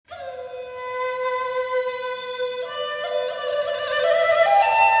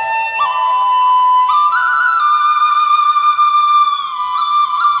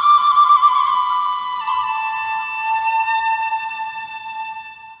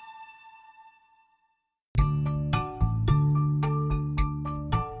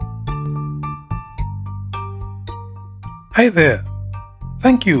Hi there.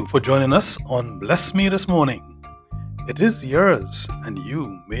 Thank you for joining us on Bless Me this morning. It is yours and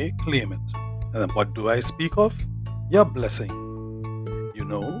you may claim it. And what do I speak of? Your blessing. You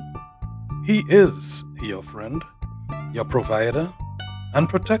know, He is your friend, your provider, and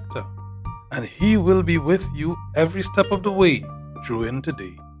protector. And He will be with you every step of the way through in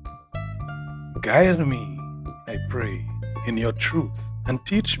today. Guide me, I pray, in your truth and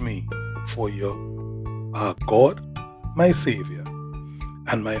teach me, for you are God, my Savior,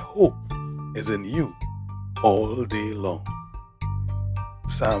 and my hope is in you all day long.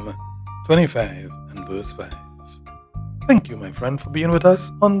 Psalm 25 and verse 5. Thank you, my friend, for being with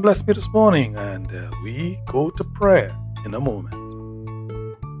us on Bless Me this morning, and we go to prayer in a moment.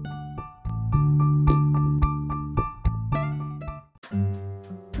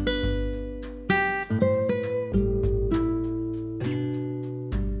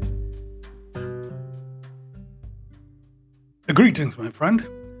 Greetings, my friend,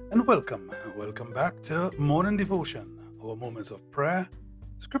 and welcome. Welcome back to Morning Devotion, our moments of prayer,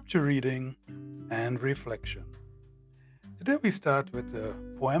 scripture reading, and reflection. Today we start with a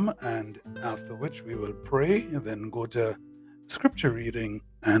poem, and after which we will pray and then go to scripture reading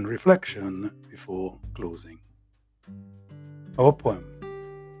and reflection before closing. Our poem.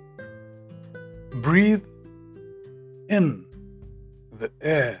 Breathe in the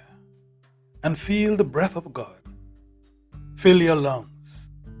air and feel the breath of God. Fill your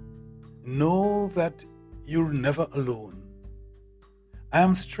lungs. Know that you're never alone. I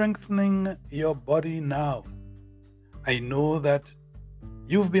am strengthening your body now. I know that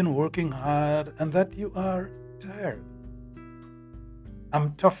you've been working hard and that you are tired.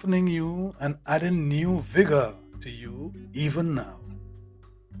 I'm toughening you and adding new vigor to you even now.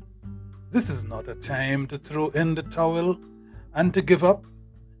 This is not a time to throw in the towel and to give up.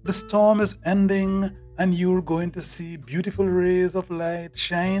 The storm is ending and you're going to see beautiful rays of light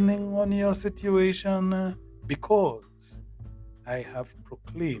shining on your situation because I have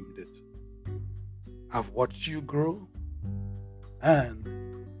proclaimed it. I've watched you grow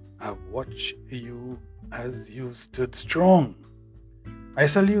and I've watched you as you stood strong. I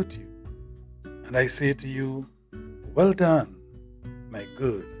salute you and I say to you, well done, my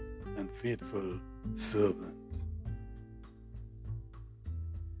good and faithful servant.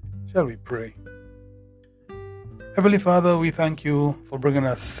 Shall we pray? Heavenly Father, we thank you for bringing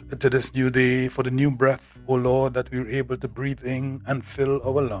us to this new day, for the new breath, O Lord, that we're able to breathe in and fill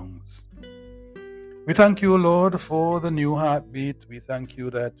our lungs. We thank you, O Lord, for the new heartbeat. We thank you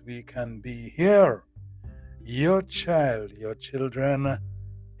that we can be here, your child, your children,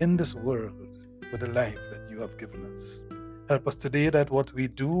 in this world with the life that you have given us. Help us today that what we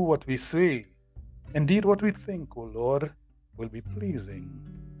do, what we say, indeed what we think, O Lord, will be pleasing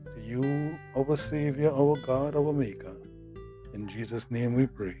to you, our Savior, our God, our Maker. In Jesus' name we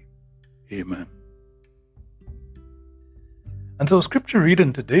pray. Amen. And so scripture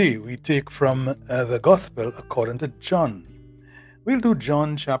reading today we take from the Gospel according to John. We'll do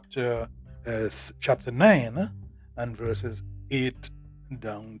John chapter 9 and verses 8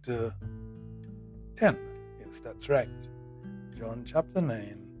 down to 10. Yes, that's right. John chapter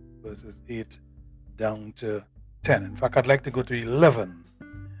 9 verses 8 down to 10. In fact, I'd like to go to 11.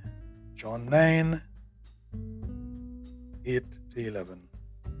 John 9, 8 to 11.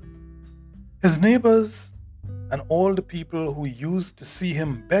 His neighbors and all the people who used to see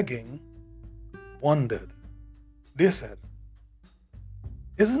him begging wondered. They said,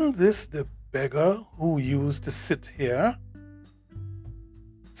 isn't this the beggar who used to sit here?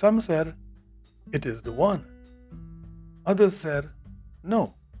 Some said, it is the one. Others said,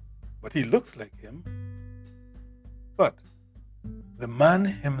 no, but he looks like him. But the man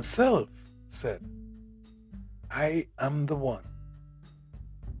himself said, I am the one.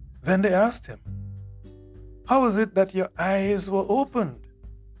 Then they asked him, how is it that your eyes were opened?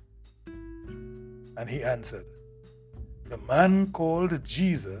 And he answered, the man called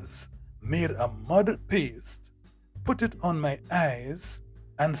Jesus made a mud paste, put it on my eyes,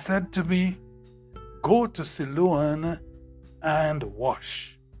 and said to me, go to Siloam and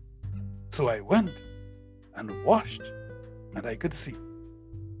wash. So I went and washed, and I could see.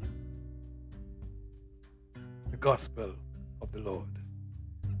 The Gospel of the Lord.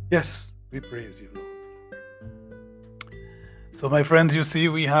 Yes, we praise you, Lord. So, my friends, you see,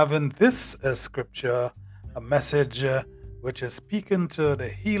 we have in this scripture a message which is speaking to the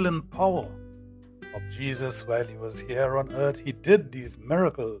healing power of Jesus while he was here on earth. He did these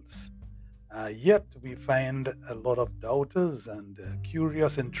miracles. Yet we find a lot of doubters and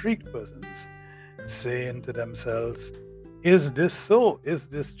curious, intrigued persons saying to themselves, is this so? Is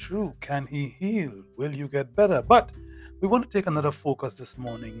this true? Can he heal? Will you get better? But We want to take another focus this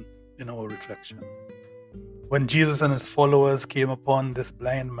morning in our reflection. When Jesus and his followers came upon this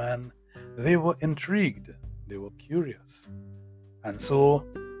blind man, they were intrigued, they were curious. And so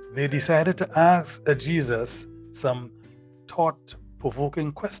they decided to ask Jesus some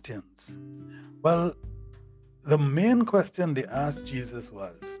thought-provoking questions. Well, the main question they asked Jesus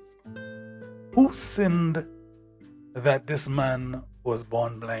was, who sinned that this man was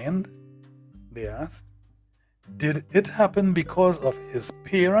born blind? They asked. Did it happen because of his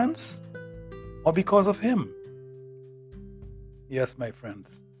parents or because of him? Yes, my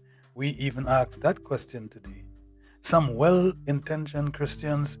friends, we even ask that question today. Some well-intentioned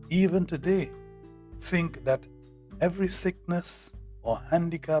Christians even today think that every sickness or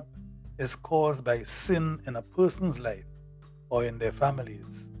handicap is caused by sin in a person's life or in their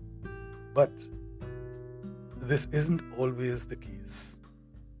families. But this isn't always the case.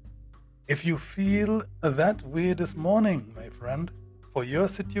 If you feel that way this morning, my friend, for your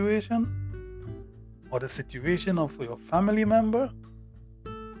situation or the situation of your family member,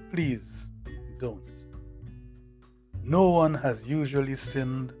 please don't. No one has usually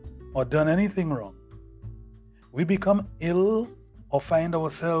sinned or done anything wrong. We become ill or find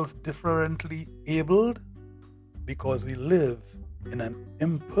ourselves differently abled because we live in an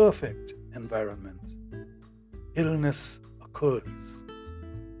imperfect environment. Illness occurs.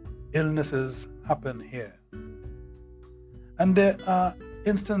 Illnesses happen here. And there are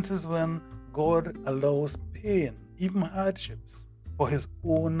instances when God allows pain, even hardships, for his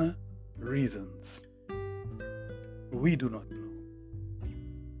own reasons. We do not know.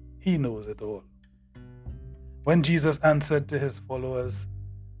 He knows it all. When Jesus answered to his followers,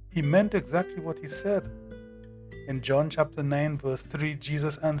 he meant exactly what he said. In John chapter 9, verse 3,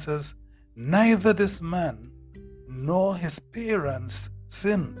 Jesus answers, "Neither this man nor his parents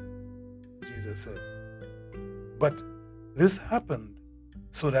sinned," Jesus said. "But this happened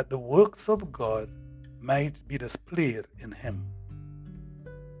so that the works of God might be displayed in him."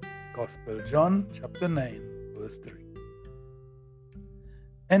 Gospel John chapter 9, verse 3.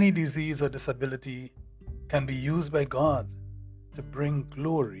 Any disease or disability can be used by God to bring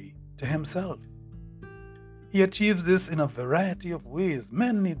glory to himself. He achieves this in a variety of ways,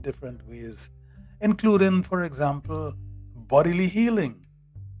 many different ways, including, for example, bodily healing,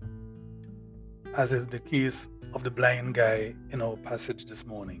 as is the case of the blind guy in our passage this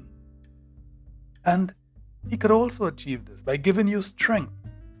morning. And he could also achieve this by giving you strength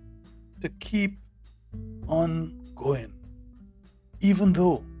to keep on going, even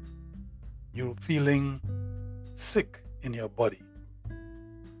though you're feeling sick in your body.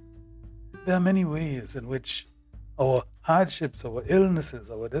 There are many ways in which our hardships, our illnesses,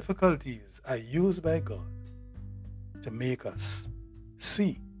 our difficulties are used by God to make us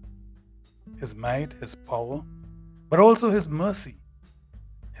see his might, his power, but also his mercy,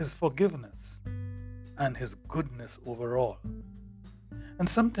 his forgiveness, and his goodness overall. And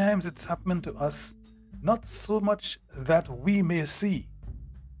sometimes it's happened to us not so much that we may see,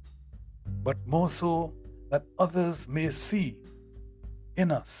 but more so that others may see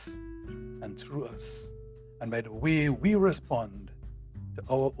in us and through us, and by the way we respond to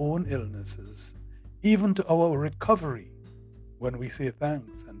our own illnesses, even to our recovery, when we say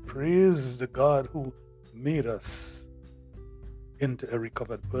thanks and praise the God who made us into a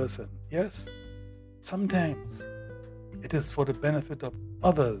recovered person. Yes, sometimes it is for the benefit of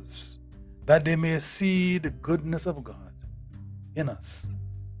others, that they may see the goodness of God in us,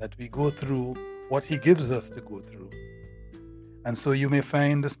 that we go through what he gives us to go through. And so you may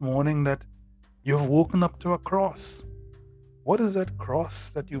find this morning that you've woken up to a cross. What is that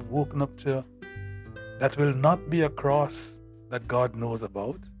cross that you've woken up to that will not be a cross that God knows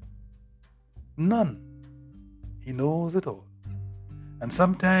about? None. He knows it all. And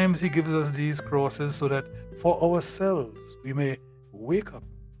sometimes he gives us these crosses so that for ourselves we may wake up,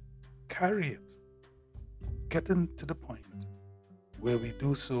 carry it, getting to the point where we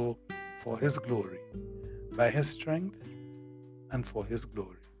do so for his glory, by his strength and for his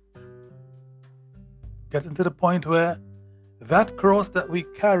glory. Getting to the point where that cross that we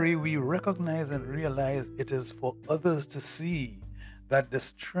carry, we recognize and realize it is for others to see that the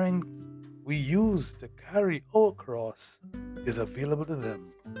strength we use to carry our cross is available to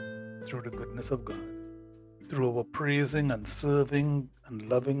them through the goodness of God, through our praising and serving and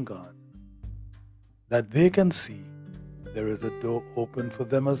loving God, that they can see there is a door open for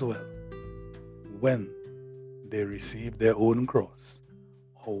them as well when they receive their own cross,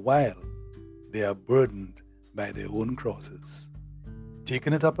 or while they are burdened by their own crosses,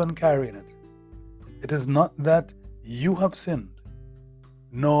 taking it up and carrying it. It is not that you have sinned,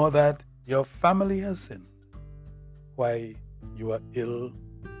 nor that your family has sinned, why you are ill,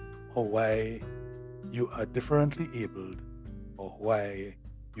 or why you are differently abled, or why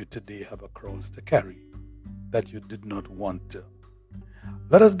you today have a cross to carry that you did not want to.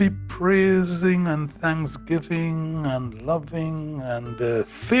 Let us be praising and thanksgiving and loving and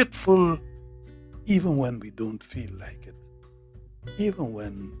faithful even when we don't feel like it, even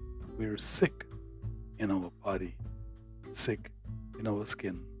when we're sick in our body, sick in our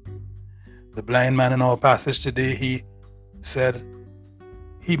skin. The blind man in our passage today, he said,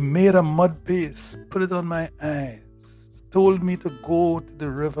 he made a mud paste, put it on my eyes, told me to go to the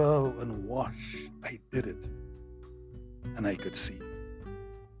river and wash. I did it, and I could see.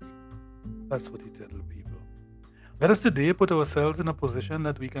 That's what he tells people. Let us today put ourselves in a position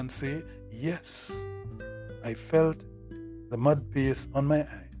that we can say, yes, I felt the mud paste on my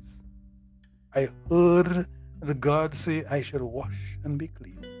eyes. I heard the God say I should wash and be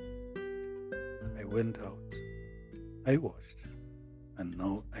clean. I went out, I washed, and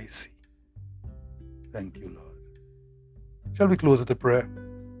now I see. Thank you, Lord. Shall we close with a prayer?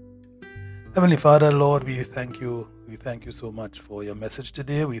 Heavenly Father, Lord, we thank you. We thank you so much for your message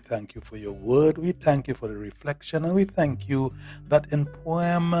today. We thank you for your word. We thank you for the reflection. And we thank you that in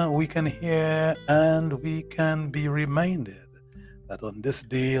poem we can hear and we can be reminded that on this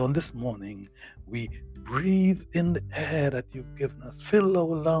day, on this morning, we breathe in the air that you've given us, fill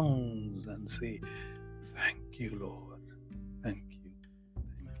our lungs and say, thank you, Lord. Thank you.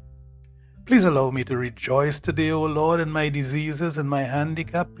 Thank you. Please allow me to rejoice today, O Lord, in my diseases and my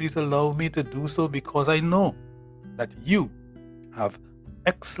handicap. Please allow me to do so because I know that you have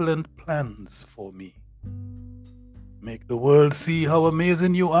excellent plans for me. Make the world see how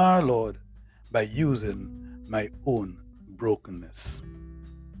amazing you are, Lord, by using my own brokenness.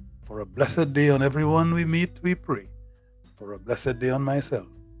 For a blessed day on everyone we meet, we pray. For a blessed day on myself.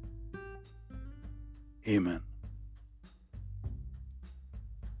 Amen.